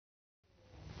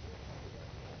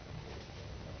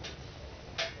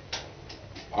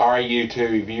Alright,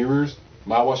 YouTube viewers,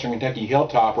 my Western Kentucky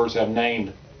Hilltoppers have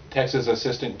named Texas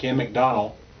assistant Ken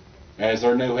McDonald as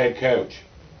their new head coach.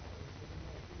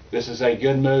 This is a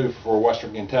good move for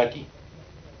Western Kentucky.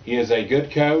 He is a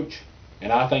good coach,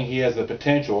 and I think he has the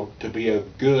potential to be a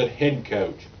good head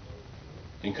coach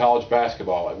in college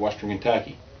basketball at Western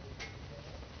Kentucky.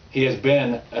 He has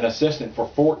been an assistant for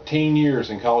 14 years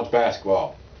in college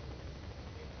basketball.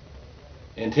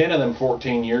 In 10 of them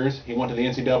 14 years, he went to the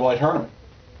NCAA tournament.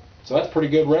 So that's a pretty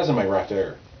good resume right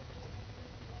there.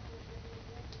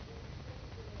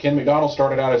 Ken McDonald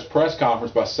started out his press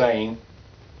conference by saying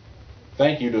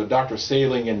thank you to Dr.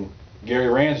 Sealing and Gary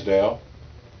Ransdell.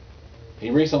 He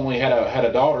recently had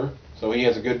a daughter, so he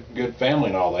has a good family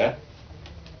and all that.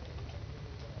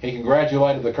 He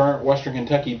congratulated the current Western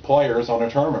Kentucky players on their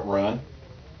tournament run.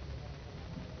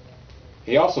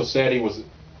 He also said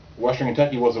Western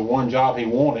Kentucky was the one job he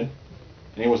wanted,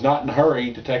 and he was not in a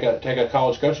hurry to take a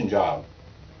college coaching job.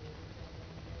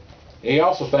 He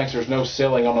also thinks there's no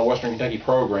ceiling on the Western Kentucky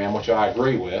program, which I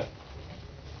agree with.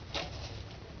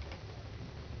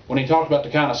 When he talked about the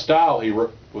kind of style he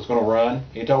was going to run,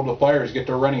 he told the players to get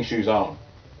their running shoes on.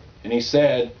 And he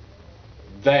said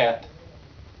that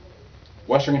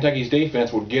Western Kentucky's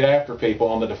defense would get after people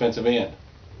on the defensive end.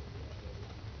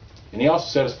 And he also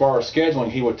said as far as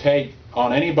scheduling, he would take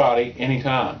on anybody,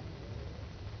 anytime.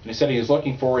 And he said he was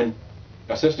looking for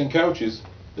assistant coaches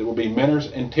that will be mentors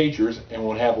and teachers and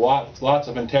will have lots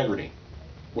of integrity,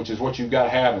 which is what you've got to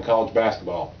have in college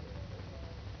basketball.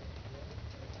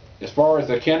 As far as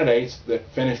the candidates that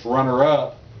finished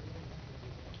runner-up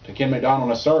to Ken McDonald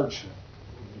in a search,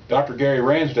 Dr. Gary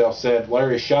Ransdell said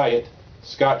Larry Shyatt,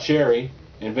 Scott Cherry,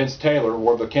 and Vince Taylor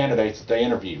were the candidates that they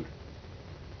interviewed,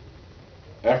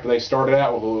 after they started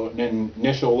out with an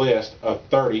initial list of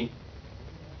 30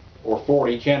 or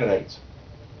 40 candidates.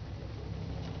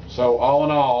 So all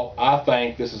in all, I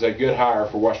think this is a good hire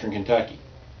for Western Kentucky.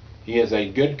 He is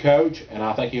a good coach, and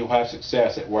I think he'll have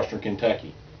success at Western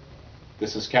Kentucky.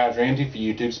 This is Kige Ramsey for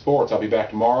YouTube Sports. I'll be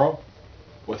back tomorrow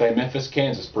with a Memphis,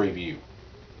 Kansas preview.